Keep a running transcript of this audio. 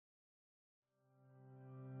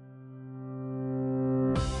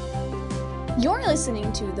You're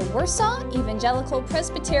listening to the Warsaw Evangelical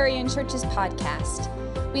Presbyterian Church's podcast.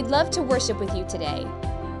 We'd love to worship with you today.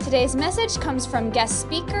 Today's message comes from guest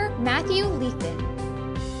speaker Matthew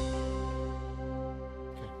Liethen.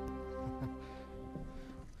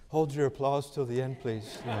 Hold your applause till the end,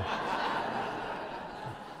 please.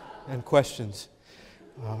 And questions.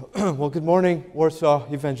 Well, good morning,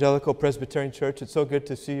 Warsaw Evangelical Presbyterian Church. It's so good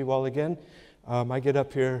to see you all again. I get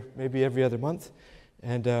up here maybe every other month,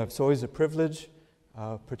 and it's always a privilege,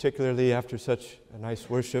 particularly after such a nice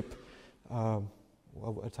worship, a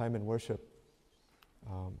time in worship,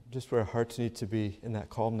 just where our hearts need to be in that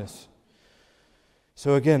calmness.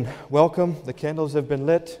 So again, welcome. The candles have been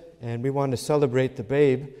lit, and we want to celebrate the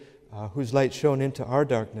babe whose light shone into our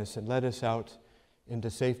darkness and led us out into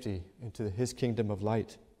safety, into His kingdom of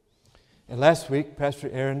light. And last week, Pastor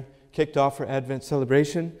Aaron kicked off our Advent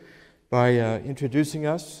celebration by introducing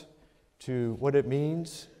us to what it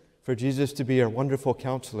means for Jesus to be our wonderful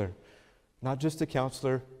counselor. Not just a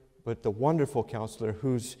counselor, but the wonderful counselor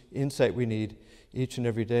whose insight we need each and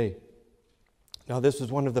every day. Now, this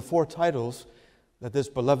is one of the 4 titles that this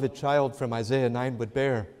beloved child from Isaiah 9 would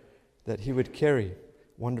bear, that he would carry,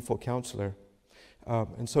 wonderful counselor.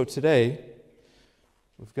 And so today,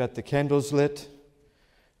 we've got the candles lit,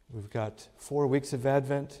 we've got 4 weeks of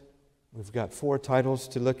Advent, we've got 4 titles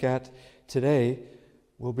to look at. Today,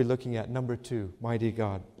 we'll be looking at number 2, Mighty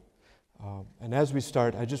God. And as we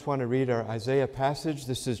start, I just want to read our Isaiah passage.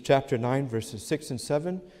 This is chapter 9, verses 6 and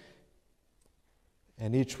 7.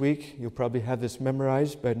 And each week, you'll probably have this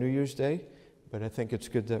memorized by New Year's Day, but I think it's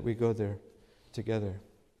good that we go there together.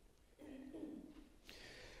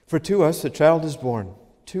 For to us a child is born,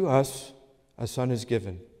 to us a son is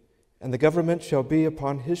given, and the government shall be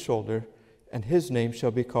upon his shoulder, and his name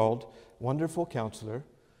shall be called Wonderful Counselor,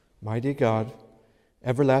 Mighty God,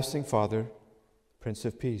 Everlasting Father, Prince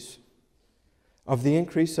of Peace. Of the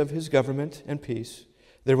increase of his government and peace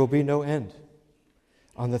there will be no end.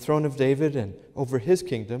 On the throne of David and over his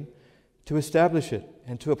kingdom, to establish it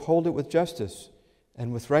and to uphold it with justice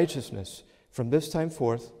and with righteousness from this time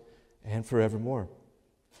forth and forevermore.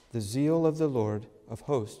 The zeal of the Lord of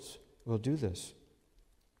hosts will do this.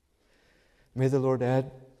 May the Lord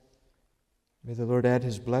add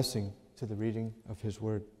his blessing to the reading of his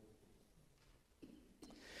word.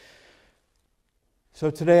 So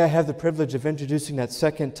today I have the privilege of introducing that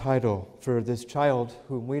second title for this child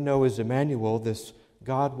whom we know as Emmanuel, this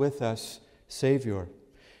God with us Savior.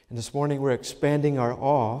 And this morning we're expanding our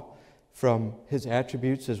awe from his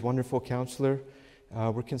attributes as wonderful counselor.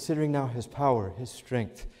 We're considering now his power, his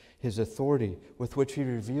strength, his authority with which he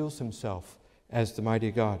reveals himself as the mighty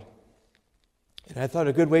God. And I thought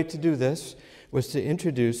a good way to do this was to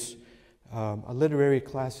introduce a literary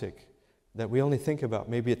classic that we only think about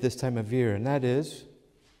maybe at this time of year, and that is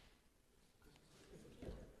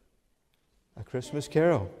A Christmas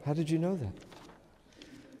Carol. How did you know that?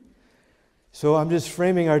 So I'm just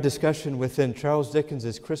framing our discussion within Charles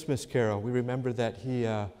Dickens' Christmas Carol. We remember that he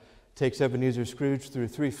takes Ebenezer Scrooge through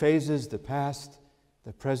 3 phases: the past,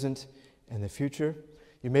 the present, and the future.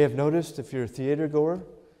 You may have noticed, if you're a theater goer,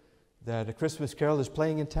 that A Christmas Carol is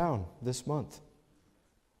playing in town this month.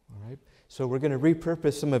 All right? So we're going to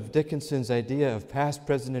repurpose some of Dickinson's idea of past,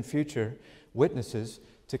 present, and future witnesses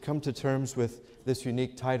to come to terms with this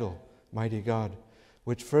unique title, Mighty God,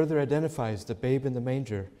 which further identifies the babe in the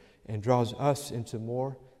manger and draws us into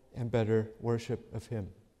more and better worship of Him.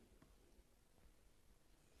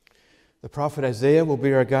 The prophet Isaiah will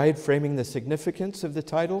be our guide, framing the significance of the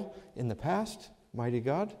title in the past, Mighty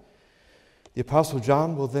God. The Apostle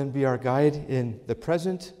John will then be our guide in the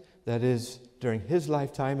present, that is, during his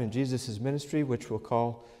lifetime in Jesus' ministry, which we'll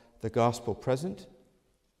call the gospel present.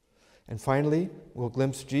 And finally, we'll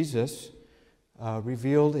glimpse Jesus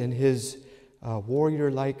revealed in his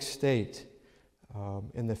warrior-like state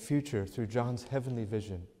in the future through John's heavenly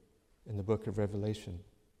vision in the book of Revelation.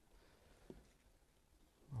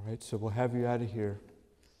 All right, so we'll have you out of here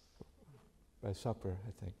by supper,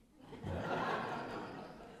 I think.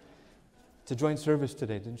 It's a joint service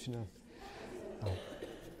today, didn't you know?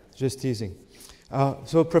 Just teasing.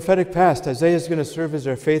 So prophetic past, Isaiah is going to serve as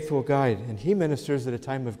our faithful guide, and he ministers at a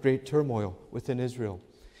time of great turmoil within Israel.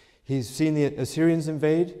 He's seen the Assyrians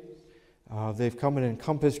invade. They've come and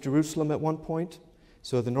encompassed Jerusalem at one point,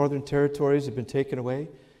 so the northern territories have been taken away.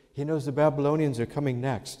 He knows the Babylonians are coming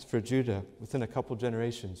next for Judah within a couple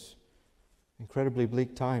generations. Incredibly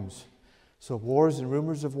bleak times. So wars and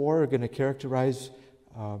rumors of war are going to characterize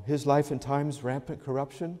his life and times: rampant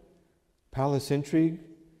corruption, palace intrigue,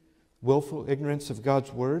 willful ignorance of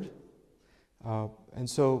God's word. And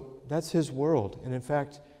so that's his world. And in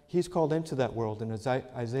fact, he's called into that world in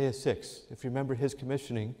Isaiah 6. If you remember his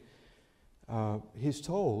commissioning, he's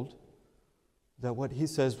told that what he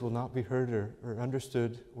says will not be heard or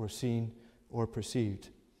understood or seen or perceived.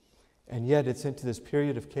 And yet it's into this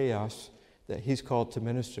period of chaos that he's called to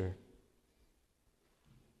minister.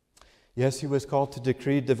 Yes, he was called to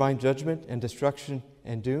decree divine judgment and destruction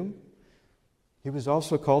and doom. He was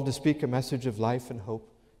also called to speak a message of life and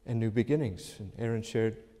hope and new beginnings. And Aaron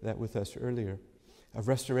shared that with us earlier, of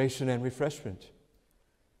restoration and refreshment.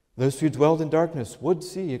 Those who dwelled in darkness would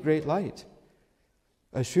see a great light.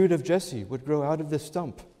 A shoot of Jesse would grow out of the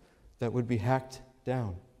stump that would be hacked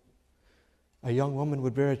down. A young woman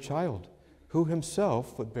would bear a child who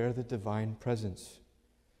himself would bear the divine presence.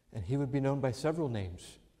 And he would be known by several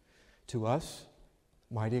names. To us,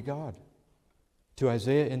 Mighty God. To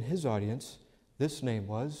Isaiah and his audience, this name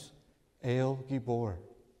was El Gibor.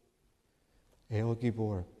 El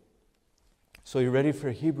Gibor. So you're ready for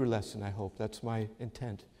a Hebrew lesson, I hope. That's my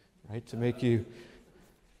intent, right? To make you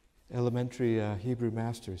elementary Hebrew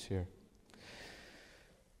masters here.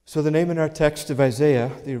 So the name in our text of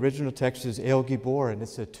Isaiah, the original text is El Gibor, and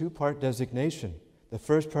it's a two-part designation. The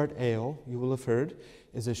first part, El, you will have heard,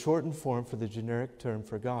 is a shortened form for the generic term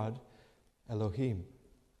for God, Elohim.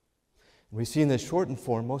 We see in this shortened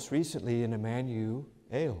form most recently in Emmanuel,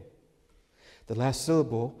 El. The last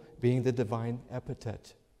syllable being the divine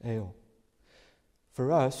epithet, El.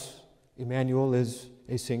 For us, Emmanuel is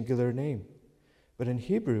a singular name. But in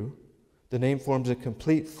Hebrew, the name forms a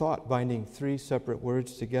complete thought binding three separate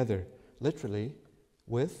words together, literally,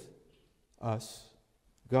 with, us,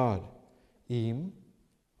 God. Im,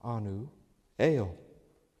 Anew, El.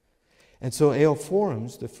 And so El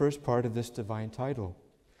forms the first part of this divine title,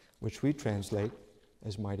 which we translate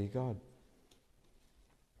as Mighty God.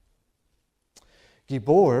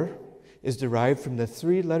 Gibor is derived from the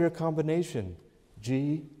three-letter combination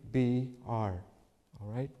GBR. All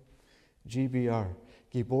right? GBR.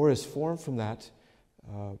 Gibor is formed from that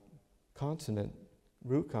consonant,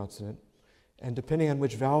 root consonant, and depending on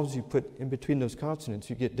which vowels you put in between those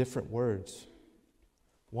consonants, you get different words.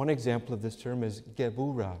 One example of this term is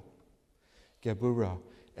Geburah. Geburah.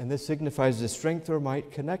 And this signifies the strength or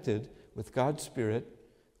might connected with God's Spirit,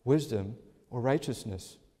 wisdom, or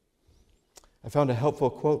righteousness. I found a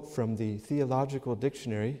helpful quote from the Theological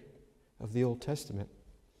Dictionary of the Old Testament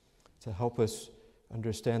to help us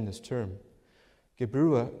understand this term.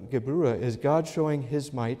 Geburah is God showing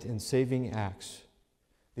His might in saving acts.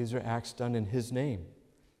 These are acts done in His name.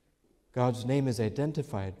 God's name is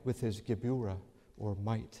identified with His Geburah, or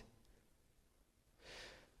might.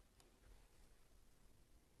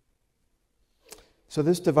 So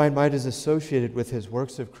this divine might is associated with His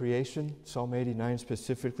works of creation. Psalm 89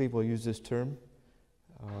 specifically will use this term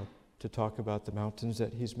to talk about the mountains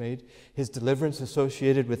that He's made. His deliverance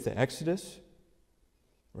associated with the Exodus.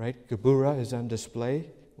 Right? Geburah is on display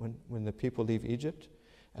when the people leave Egypt,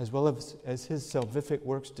 as well as His salvific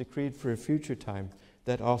works decreed for a future time.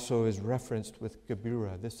 That also is referenced with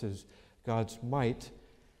Geburah. This is God's might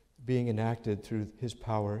being enacted through His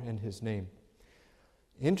power and His name.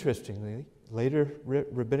 Interestingly, later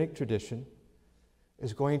rabbinic tradition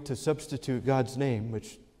is going to substitute God's name,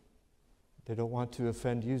 which they don't want to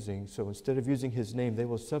offend using. So instead of using His name, they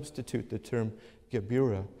will substitute the term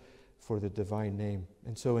Geburah for the divine name.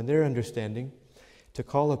 And so in their understanding, to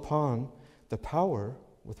call upon the power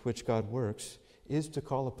with which God works is to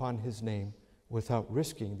call upon His name without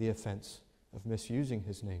risking the offense of misusing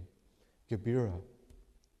His name. Geburah.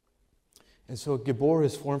 And so Gibor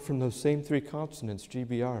is formed from those same three consonants,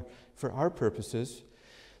 GBR. For our purposes,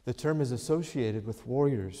 the term is associated with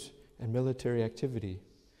warriors and military activity.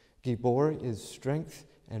 Gibor is strength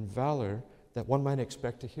and valor that one might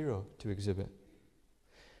expect a hero to exhibit.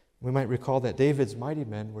 We might recall that David's mighty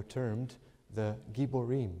men were termed the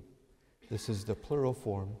Giborim. This is the plural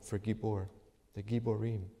form for Gibor, the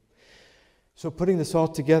Giborim. So putting this all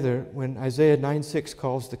together, when Isaiah 9:6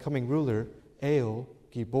 calls the coming ruler El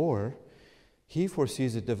Gibor, he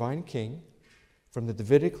foresees a divine king from the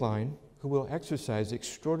Davidic line who will exercise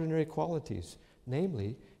extraordinary qualities,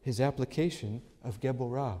 namely his application of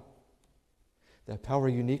Geburah, that power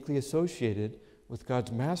uniquely associated with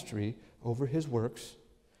God's mastery over His works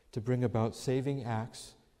to bring about saving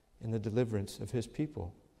acts in the deliverance of His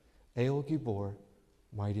people. El Gibor,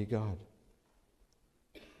 Mighty God.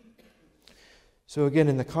 So again,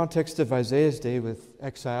 in the context of Isaiah's day with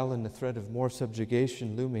exile and the threat of more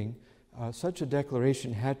subjugation looming, such a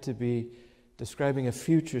declaration had to be describing a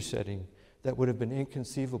future setting that would have been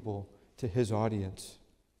inconceivable to his audience.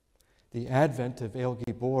 The advent of El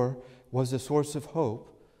Gibor was a source of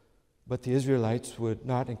hope, but the Israelites would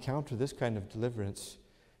not encounter this kind of deliverance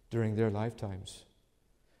during their lifetimes.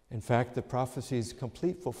 In fact, the prophecy's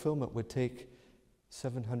complete fulfillment would take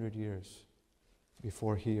 700 years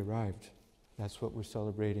before he arrived. That's what we're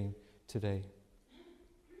celebrating today.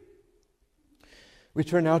 We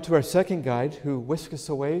turn now to our second guide, who whisks us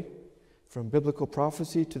away from biblical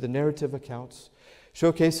prophecy to the narrative accounts,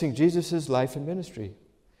 showcasing Jesus' life and ministry.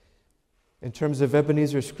 In terms of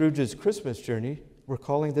Ebenezer Scrooge's Christmas journey, we're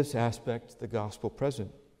calling this aspect the gospel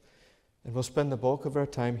present. And we'll spend the bulk of our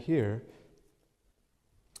time here.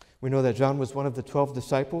 We know that John was one of the 12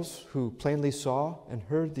 disciples who plainly saw and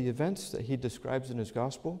heard the events that he describes in his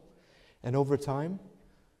gospel. And over time,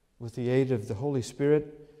 with the aid of the Holy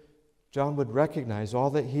Spirit, John would recognize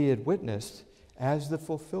all that he had witnessed as the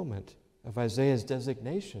fulfillment of Isaiah's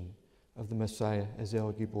designation of the Messiah as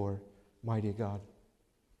El Gibor, mighty God.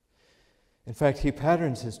 In fact, he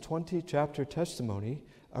patterns his 20-chapter testimony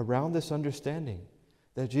around this understanding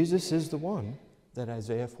that Jesus is the one that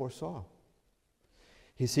Isaiah foresaw.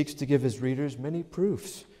 He seeks to give his readers many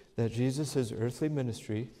proofs that Jesus' earthly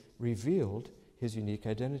ministry revealed his unique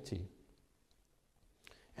identity.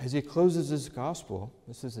 As he closes his gospel,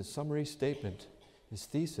 this is his summary statement, his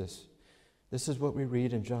thesis. This is what we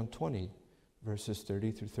read in John 20, verses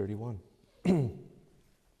 30 through 31.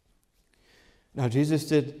 Now Jesus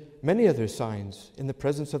did many other signs in the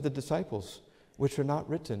presence of the disciples, which are not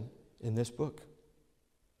written in this book.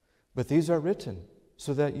 But these are written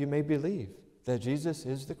so that you may believe that Jesus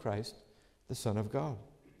is the Christ, the Son of God,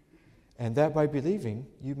 and that by believing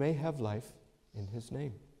you may have life in his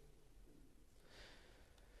name.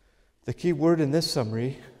 The key word in this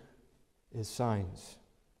summary is signs.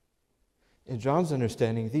 In John's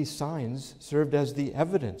understanding, these signs served as the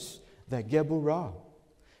evidence that Geburah,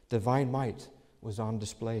 divine might, was on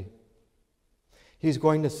display. He's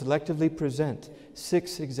going to selectively present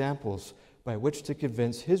 6 examples by which to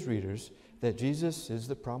convince his readers that Jesus is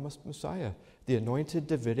the promised Messiah, the anointed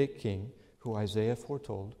Davidic king who Isaiah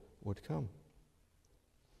foretold would come.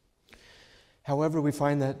 However, we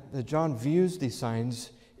find that John views these signs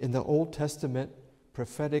in the Old Testament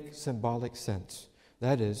prophetic symbolic sense.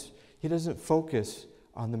 That is, he doesn't focus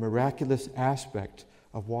on the miraculous aspect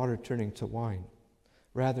of water turning to wine.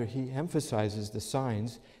 Rather, he emphasizes the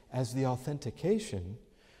signs as the authentication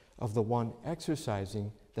of the one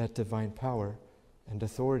exercising that divine power and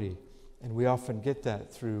authority. And we often get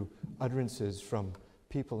that through utterances from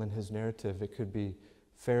people in his narrative. It could be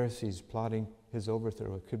Pharisees plotting his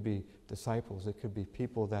overthrow. It could be disciples. It could be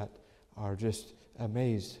people that are just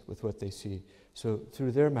amazed with what they see. So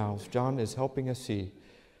through their mouths, John is helping us see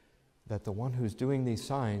that the one who's doing these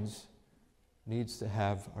signs needs to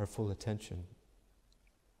have our full attention.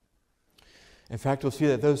 In fact, we'll see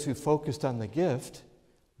that those who focused on the gift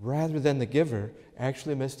rather than the giver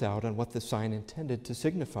actually missed out on what the sign intended to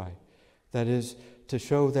signify. That is, to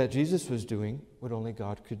show that Jesus was doing what only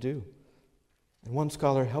God could do. And one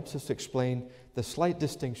scholar helps us explain the slight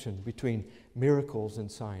distinction between miracles and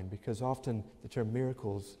sign, because often the term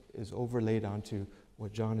miracles is overlaid onto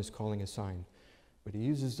what John is calling a sign. But he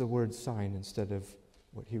uses the word sign instead of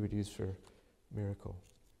what he would use for miracle.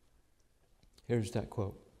 Here's that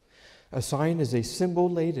quote. A sign is a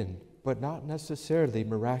symbol-laden, but not necessarily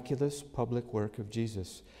miraculous public work of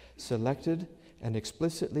Jesus, selected and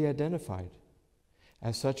explicitly identified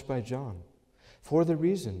as such by John, for the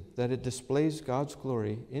reason that it displays God's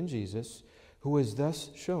glory in Jesus, who is thus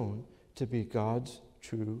shown to be God's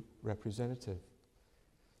true representative.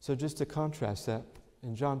 So just to contrast that,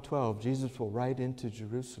 in John 12, Jesus will ride into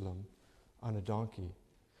Jerusalem on a donkey.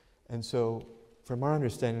 And so, from our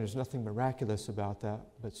understanding, there's nothing miraculous about that,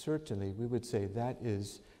 but certainly we would say that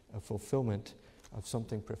is a fulfillment of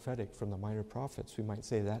something prophetic from the minor prophets. We might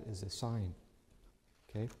say that is a sign.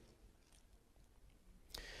 Okay?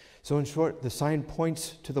 So in short, the sign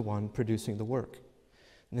points to the one producing the work.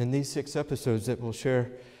 And in these 6 episodes that we'll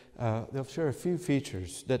share, they'll share a few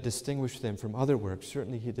features that distinguish them from other works.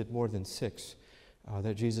 Certainly he did more than 6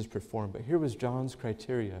 that Jesus performed. But here was John's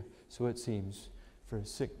criteria, so it seems, for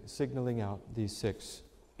signaling out these 6.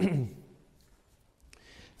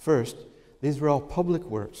 First, these were all public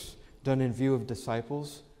works done in view of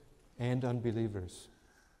disciples and unbelievers.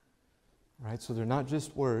 Right? So they're not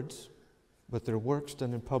just words, but they're works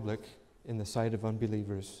done in public in the sight of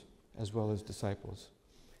unbelievers as well as disciples.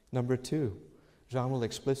 Number 2, John will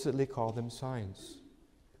explicitly call them signs.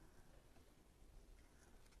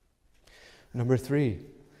 Number 3,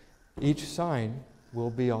 each sign will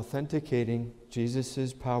be authenticating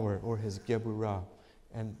Jesus' power or his Geburah,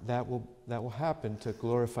 and that will happen to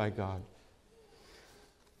glorify God.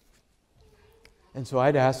 And so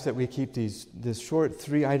I'd ask that we keep this short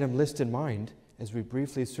 3-item list in mind as we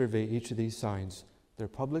briefly survey each of these signs They're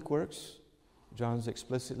public works. John's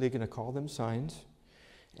explicitly going to call them signs,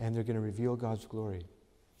 and they're going to reveal God's glory.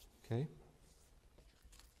 Okay?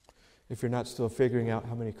 If you're not still figuring out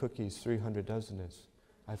how many cookies 300 dozen is,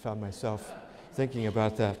 I found myself thinking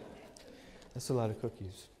about that. That's a lot of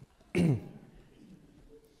cookies.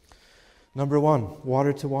 Number 1,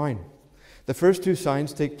 water to wine. The first 2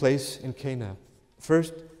 signs take place in Cana.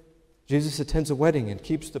 First, Jesus attends a wedding and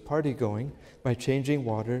keeps the party going by changing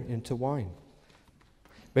water into wine.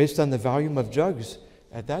 Based on the volume of jugs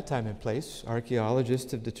at that time and place,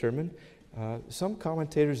 archaeologists have determined, some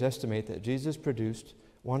commentators estimate that Jesus produced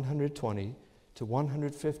 120 to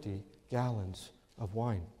 150 gallons of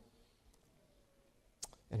wine.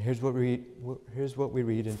 And here's what we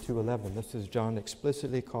read in 2:11. This is John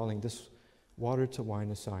explicitly calling this water to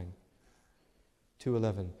wine a sign.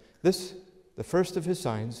 2:11. This, the first of his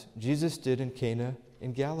signs, Jesus did in Cana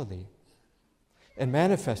in Galilee, and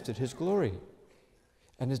manifested his glory,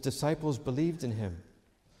 and his disciples believed in him.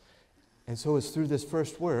 And so it's through this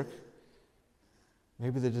first work,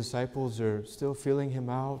 maybe the disciples are still feeling him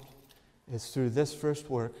out. It's through this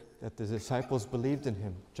first work that the disciples believed in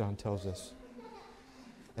him, John tells us.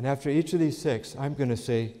 And after each of these 6, I'm going to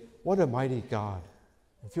say, what a mighty God.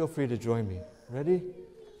 And feel free to join me. Ready?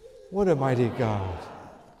 What a mighty God.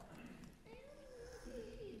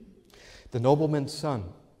 The nobleman's son.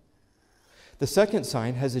 The second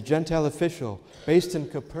sign has a Gentile official based in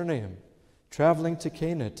Capernaum, traveling to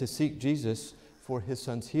Cana to seek Jesus for his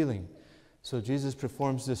son's healing. So Jesus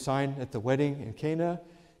performs the sign at the wedding in Cana.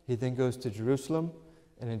 He then goes to Jerusalem,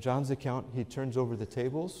 and in John's account, he turns over the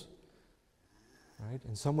tables. Right?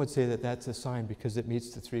 And some would say that that's a sign because it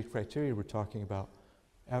meets the 3 criteria we're talking about.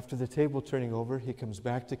 After the table turning over, he comes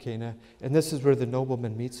back to Cana, and this is where the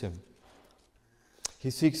nobleman meets him.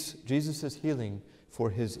 He seeks Jesus' healing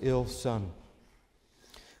for his ill son.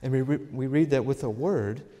 And we read that with a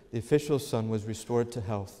word, the official's son was restored to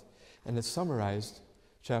health. And it's summarized,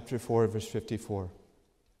 chapter 4, verse 54.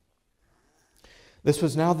 This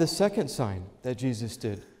was now the second sign that Jesus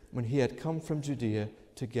did when he had come from Judea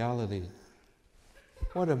to Galilee.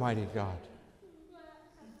 What a mighty God.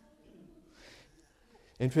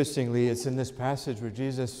 Interestingly, it's in this passage where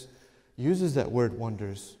Jesus uses that word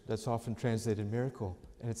wonders that's often translated miracle,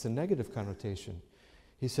 and it's a negative connotation.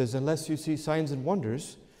 He says, unless you see signs and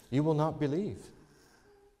wonders, you will not believe.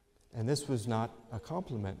 And this was not a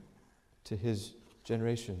compliment to his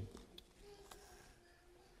generation.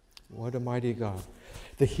 What a mighty God.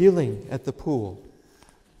 The healing at the pool.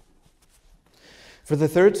 For the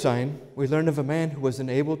third sign, we learn of a man who was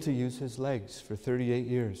unable to use his legs for 38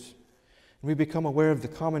 years. And we become aware of the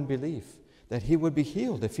common belief that he would be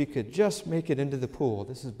healed if he could just make it into the pool.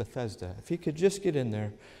 This is Bethesda. If he could just get in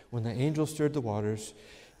there, when the angel stirred the waters,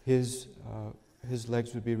 his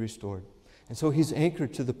legs would be restored. And so he's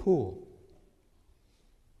anchored to the pool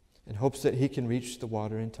in hopes that he can reach the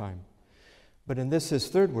water in time. But in this, his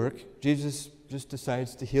third work, Jesus just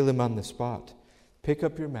decides to heal him on the spot. Pick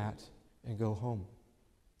up your mat and go home.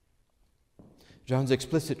 John's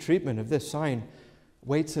explicit treatment of this sign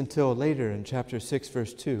waits until later in chapter 6,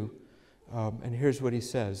 verse 2. And here's what he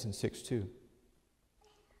says in 6:2.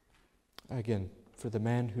 Again, for the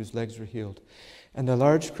man whose legs were healed. And a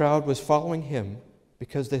large crowd was following him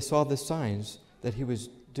because they saw the signs that he was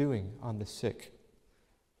doing on the sick.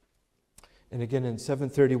 And again in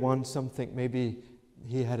 7:31, some think maybe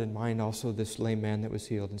he had in mind also this lame man that was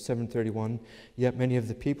healed. In 7:31, yet many of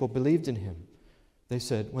the people believed in him. They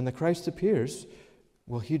said, when the Christ appears,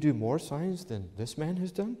 will he do more signs than this man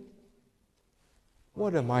has done?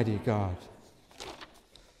 What a mighty God.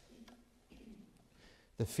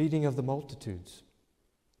 The feeding of the multitudes.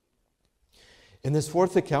 In this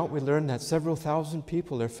fourth account, we learn that several thousand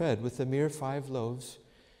people are fed with a mere 5 loaves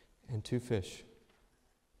and 2 fish.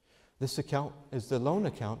 This account is the lone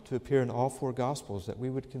account to appear in all 4 Gospels that we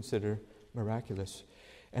would consider miraculous.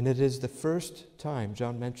 And it is the first time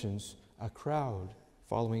John mentions a crowd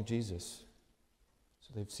following Jesus.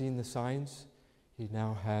 So they've seen the signs. He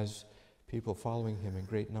now has people following him in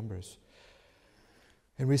great numbers.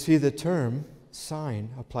 And we see the term sign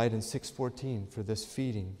applied in 6:14 for this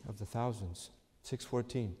feeding of the thousands.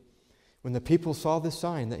 6:14. When the people saw the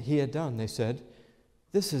sign that he had done, they said,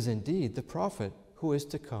 this is indeed the prophet who is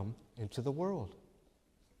to come into the world.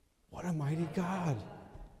 What a mighty God.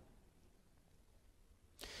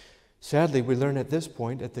 Sadly, we learn at this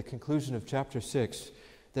point, at the conclusion of chapter 6,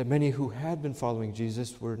 that many who had been following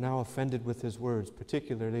Jesus were now offended with his words,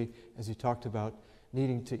 particularly as he talked about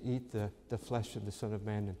needing to eat the flesh of the Son of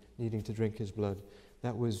Man and needing to drink his blood.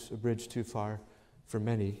 That was a bridge too far for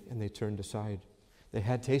many, and they turned aside. They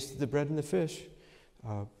had tasted the bread and the fish.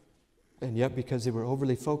 And yet, because they were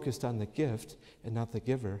overly focused on the gift and not the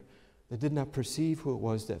giver, they did not perceive who it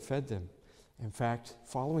was that fed them. In fact,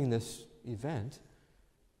 following this event,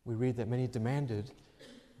 we read that many demanded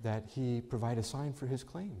that he provide a sign for his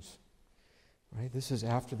claims. Right? This is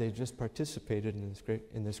after they just participated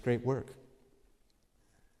in this great work.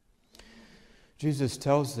 Jesus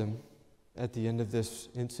tells them at the end of this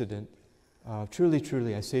incident, truly,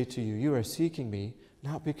 truly, I say to you, you are seeking me,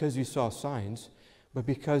 not because you saw signs, but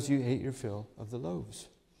because you ate your fill of the loaves.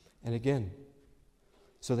 And again,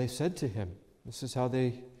 so they said to him, this is how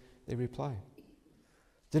they reply,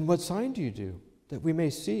 then what sign do you do, that we may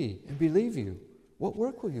see and believe you? What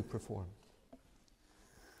work will you perform?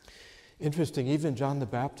 Interesting, even John the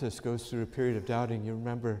Baptist goes through a period of doubting. You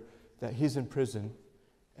remember that he's in prison,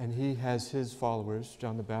 and he has his followers,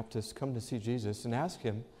 John the Baptist, come to see Jesus and ask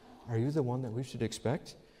him, are you the one that we should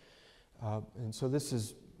expect? And so this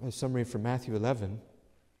is a summary from Matthew 11.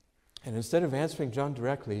 And instead of answering John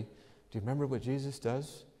directly, do you remember what Jesus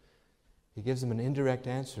does? He gives him an indirect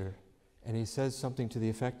answer, and he says something to the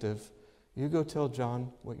effect of, you go tell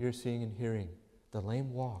John what you're seeing and hearing. The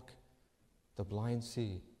lame walk, the blind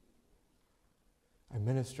see. I'm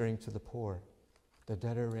ministering to the poor, the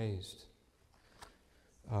dead are raised.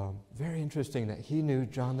 Very interesting that he knew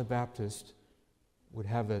John the Baptist would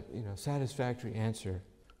have a satisfactory answer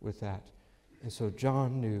with that. And so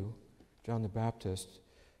John knew, John the Baptist,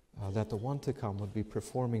 that the one to come would be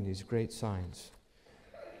performing these great signs.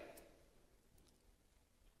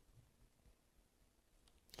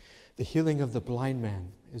 The healing of the blind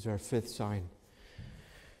man is our fifth sign.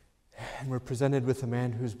 And we're presented with a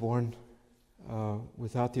man who's born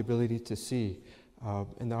without the ability to see.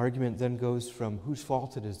 And the argument then goes from whose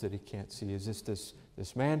fault it is that he can't see. Is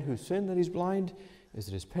this man who sinned that he's blind? Is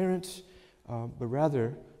it his parents? But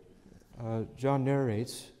rather, John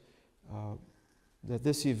narrates that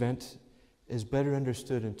this event is better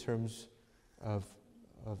understood in terms of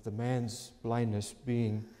the man's blindness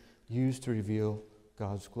being used to reveal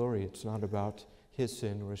God's glory. It's not about his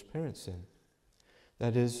sin or his parents' sin.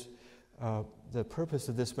 That is, the purpose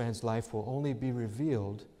of this man's life will only be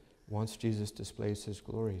revealed once Jesus displays his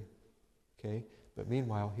glory. Okay? But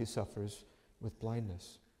meanwhile, he suffers with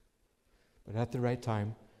blindness. But at the right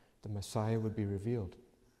time, the Messiah would be revealed.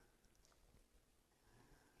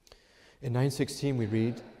 In 9:16 we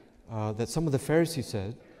read that some of the Pharisees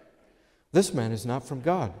said, this man is not from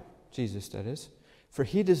God, Jesus that is, for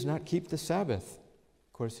he does not keep the Sabbath.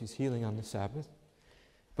 Of course, he's healing on the Sabbath.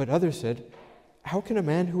 But others said, how can a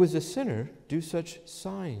man who is a sinner do such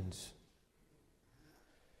signs?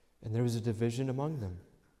 And there was a division among them.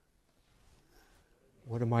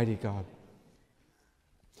 What a mighty God.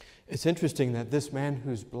 It's interesting that this man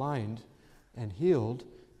who's blind and healed,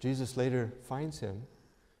 Jesus later finds him,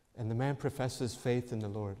 and the man professes faith in the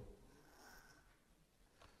Lord.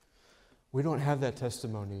 We don't have that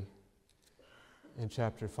testimony in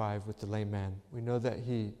chapter 5 with the lame man. We know that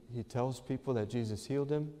he tells people that Jesus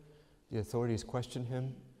healed him. The authorities question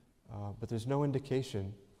him, but there's no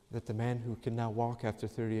indication that the man who can now walk after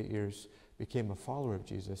 38 years became a follower of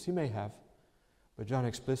Jesus. He may have, but John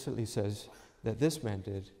explicitly says that this man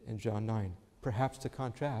did in John 9. Perhaps to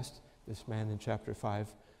contrast this man in chapter 5,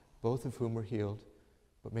 both of whom were healed,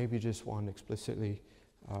 but maybe just one explicitly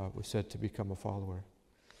was said to become a follower.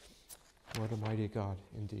 What a mighty God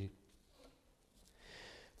indeed.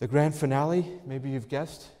 The grand finale, maybe you've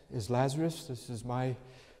guessed, is Lazarus. This is my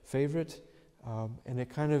favorite, and it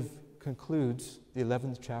kind of concludes the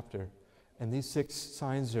 11th chapter. And these 6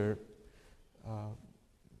 signs are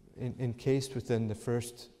encased within the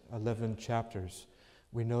first 11 chapters.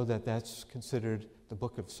 We know that that's considered the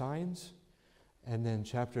book of signs, and then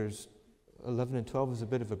chapters 11 and 12 is a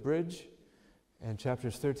bit of a bridge, and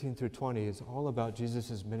chapters 13 through 20 is all about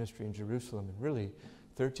Jesus' ministry in Jerusalem. And really,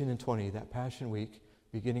 13 and 20, that Passion Week,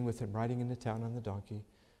 beginning with him riding into town on the donkey,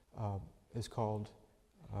 is called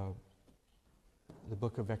the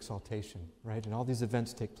book of exaltation, right? And all these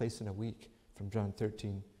events take place in a week from John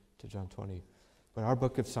 13 to John 20. But our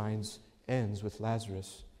book of signs ends with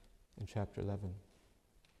Lazarus in chapter 11.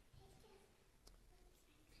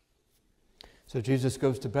 So Jesus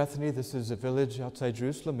goes to Bethany. This is a village outside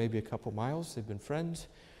Jerusalem, maybe a couple miles. They've been friends.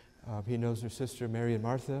 He knows her sister Mary and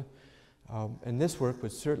Martha. And this work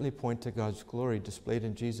would certainly point to God's glory displayed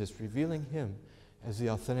in Jesus, revealing him as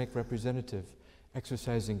the authentic representative,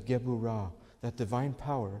 exercising geburah, that divine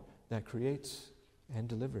power that creates and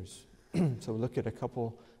delivers. So we'll look at a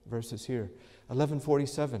couple verses here.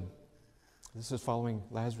 11:47. This is following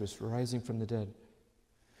Lazarus rising from the dead.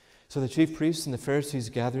 So the chief priests and the Pharisees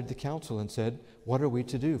gathered the council and said, what are we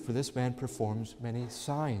to do? For this man performs many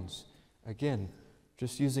signs. Again,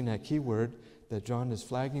 Just using that key word that John is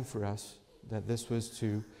flagging for us, that this was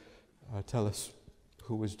to tell us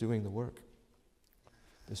who was doing the work.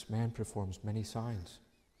 This man performs many signs.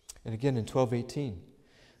 And again in 12:18,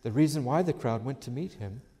 the reason why the crowd went to meet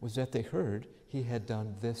him was that they heard he had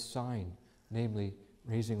done this sign, namely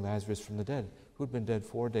raising Lazarus from the dead, who had been dead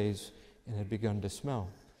 4 days and had begun to smell,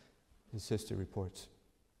 his sister reports.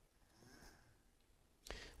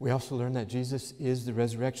 We also learn that Jesus is the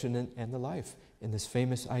resurrection and the life in this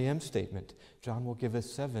famous I am statement. John will give us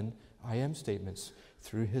 7 I am statements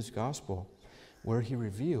through his gospel, where he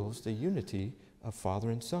reveals the unity of Father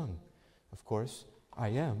and Son. Of course, I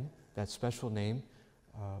am, that special name,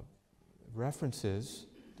 references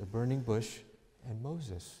the burning bush and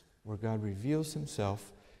Moses, where God reveals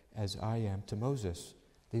himself as I am to Moses.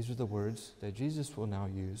 These are the words that Jesus will now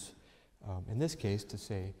use, in this case, to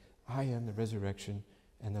say, I am the resurrection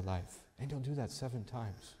and the life. And he'll do that 7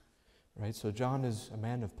 times, right? So John is a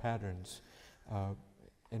man of patterns,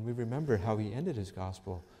 and we remember how he ended his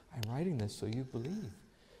gospel. I'm writing this so you believe,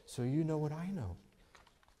 so you know what I know.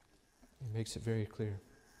 He makes it very clear.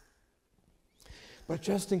 But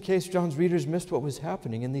just in case John's readers missed what was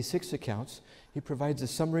happening in these 6 accounts, he provides a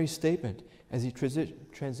summary statement as he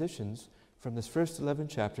transitions from this first 11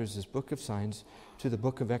 chapters, this book of signs, to the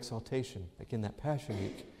book of exaltation, like in that Passion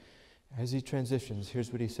Week. As he transitions,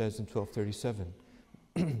 here's what he says in 12:37.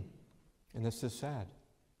 And this is sad.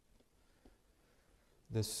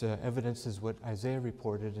 This evidence is what Isaiah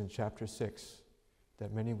reported in chapter 6,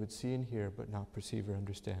 that many would see and hear but not perceive or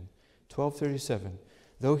understand. 12:37.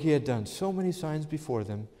 Though he had done so many signs before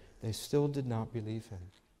them, they still did not believe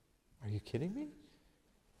him. Are you kidding me?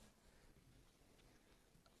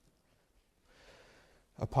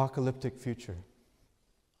 Apocalyptic future.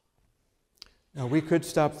 Now, we could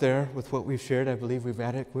stop there with what we've shared. I believe we've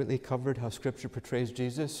adequately covered how Scripture portrays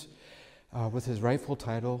Jesus with his rightful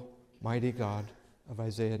title, Mighty God, of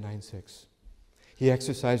Isaiah 9:6. He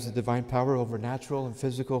exercised the divine power over natural and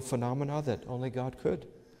physical phenomena that only God could.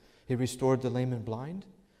 He restored the lame and blind.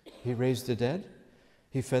 He raised the dead.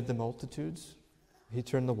 He fed the multitudes. He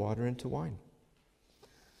turned the water into wine.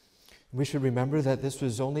 We should remember that this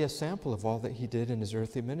was only a sample of all that he did in his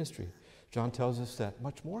earthly ministry. John tells us that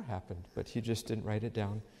much more happened, but he just didn't write it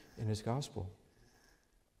down in his gospel.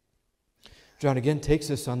 John again takes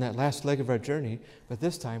us on that last leg of our journey, but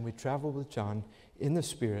this time we travel with John in the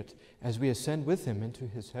Spirit as we ascend with him into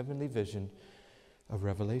his heavenly vision of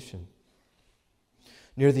Revelation.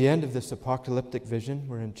 Near the end of this apocalyptic vision,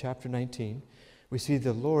 we're in chapter 19, we see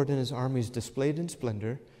the Lord and his armies displayed in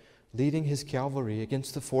splendor, leading his cavalry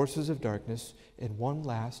against the forces of darkness in one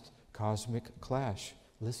last cosmic clash.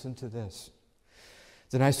 Listen to this.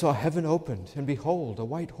 Then I saw heaven opened, and behold, a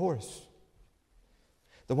white horse.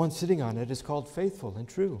 The one sitting on it is called Faithful and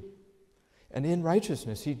True. And in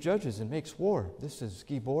righteousness he judges and makes war. This is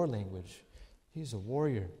Gibor language. He's a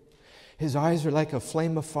warrior. His eyes are like a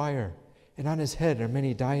flame of fire, and on his head are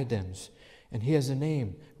many diadems. And he has a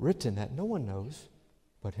name written that no one knows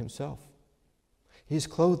but himself. He is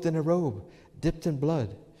clothed in a robe, dipped in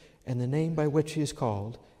blood, and the name by which he is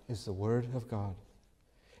called is the Word of God.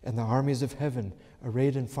 And the armies of heaven,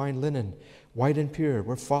 arrayed in fine linen, white and pure,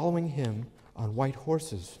 were following him on white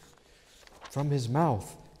horses. From his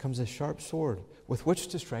mouth comes a sharp sword with which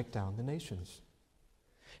to strike down the nations.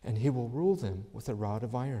 And he will rule them with a rod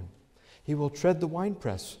of iron. He will tread the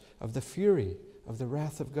winepress of the fury of the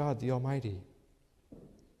wrath of God the Almighty.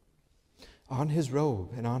 On his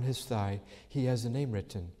robe and on his thigh he has a name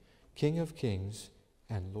written, King of Kings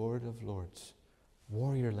and Lord of Lords.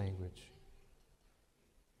 Warrior language.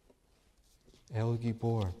 El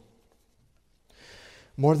Gibor.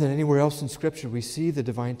 More than anywhere else in Scripture, we see the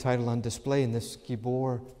divine title on display in this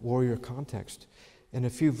Gibor warrior context. In a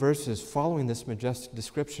few verses following this majestic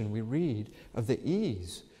description, we read of the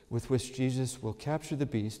ease with which Jesus will capture the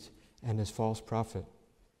beast and his false prophet.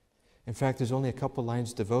 In fact, there's only a couple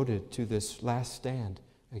lines devoted to this last stand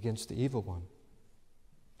against the evil one.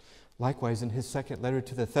 Likewise, in his second letter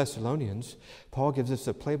to the Thessalonians, Paul gives us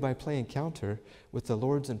a play-by-play encounter with the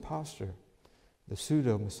Lord's impostor, the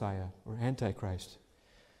pseudo-Messiah or Antichrist.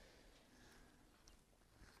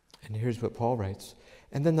 And here's what Paul writes.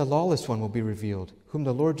 And then the lawless one will be revealed, whom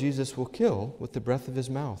the Lord Jesus will kill with the breath of his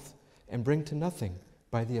mouth and bring to nothing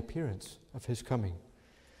by the appearance of his coming.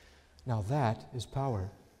 Now that is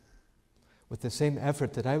power. With the same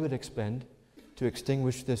effort that I would expend to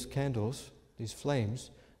extinguish these candles, these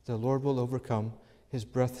flames, the Lord will overcome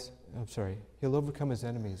he'll overcome his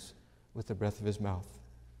enemies with the breath of his mouth.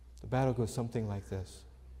 The battle goes something like this.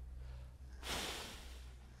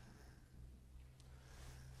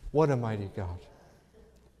 What a mighty God.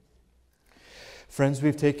 Friends,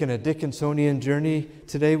 we've taken a Dickinsonian journey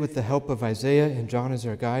today with the help of Isaiah and John as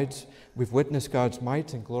our guides. We've witnessed God's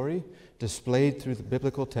might and glory displayed through the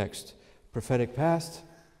biblical text, prophetic past,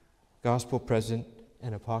 gospel present,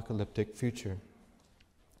 and apocalyptic future.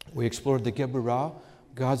 We explored the Geburah,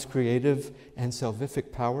 God's creative and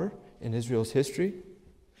salvific power in Israel's history.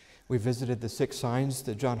 We visited the 6 signs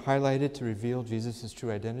that John highlighted to reveal Jesus'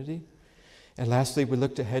 true identity. And lastly, we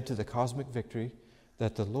looked ahead to the cosmic victory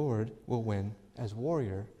that the Lord will win as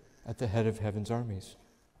warrior at the head of heaven's armies.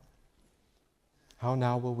 How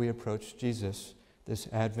now will we approach Jesus this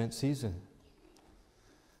Advent season?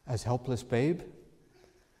 As helpless babe,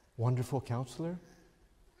 wonderful counselor,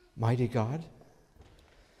 mighty God?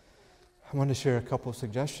 I want to share a couple of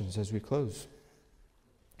suggestions as we close.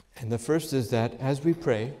 And the first is that as we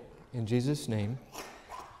pray in Jesus' name,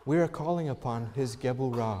 we are calling upon His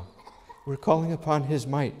Geburah. We're calling upon His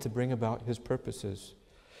might to bring about His purposes.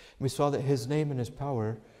 We saw that His name and His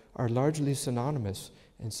power are largely synonymous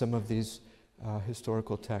in some of these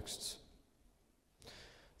historical texts.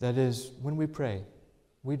 That is, when we pray,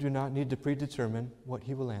 we do not need to predetermine what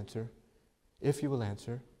He will answer, if He will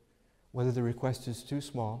answer, whether the request is too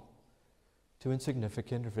small, too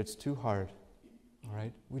insignificant, or if it's too hard. All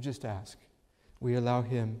right? We just ask. We allow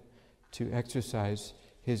Him to exercise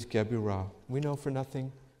His Geburah. We know for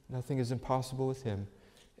nothing is impossible with Him,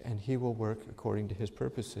 and He will work according to His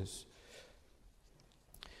purposes.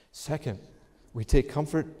 Second, we take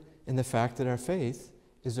comfort in the fact that our faith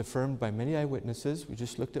is affirmed by many eyewitnesses. We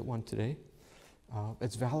just looked at one today.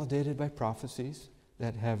 It's validated by prophecies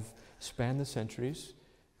that have spanned the centuries,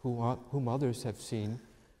 whom others have seen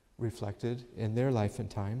reflected in their life and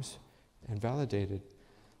times and validated.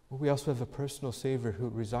 But we also have a personal Savior who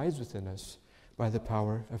resides within us by the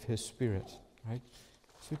power of His Spirit, right?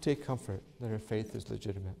 So take comfort that our faith is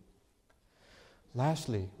legitimate.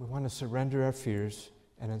 Lastly, we want to surrender our fears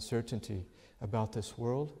and uncertainty about this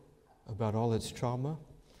world, about all its trauma.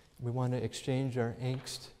 We want to exchange our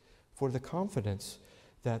angst for the confidence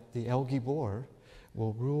that the El Gibor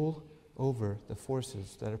will rule over the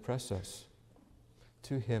forces that oppress us.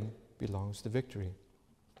 To Him belongs the victory.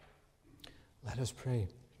 Let us pray.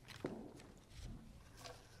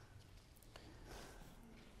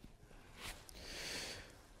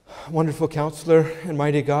 Wonderful Counselor and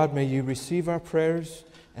mighty God, may You receive our prayers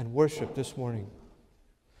and worship this morning.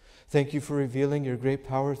 Thank You for revealing Your great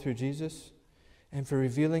power through Jesus and for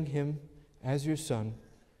revealing Him as Your Son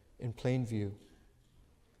in plain view,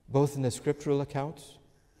 both in the scriptural accounts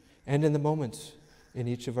and in the moments in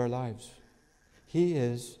each of our lives. He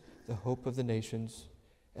is the hope of the nations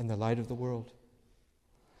and the light of the world.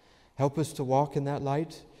 Help us to walk in that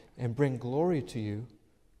light and bring glory to You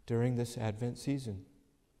during this Advent season.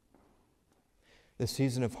 The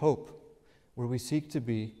season of hope, where we seek to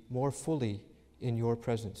be more fully in Your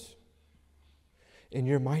presence. In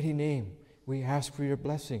Your mighty name, we ask for Your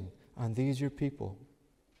blessing on these Your people.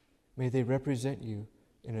 May they represent You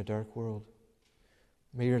in a dark world.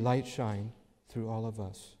 May Your light shine through all of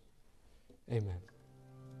us. Amen.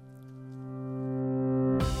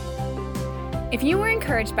 If you were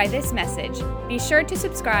encouraged by this message, be sure to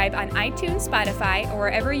subscribe on iTunes, Spotify, or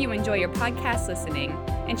wherever you enjoy your podcast listening,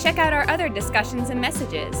 and check out our other discussions and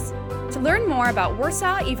messages. To learn more about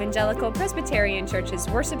Warsaw Evangelical Presbyterian Church's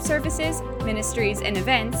worship services, ministries, and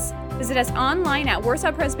events, visit us online at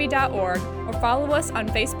warsawpresby.org or follow us on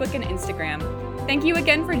Facebook and Instagram. Thank you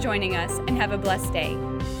again for joining us, and have a blessed day.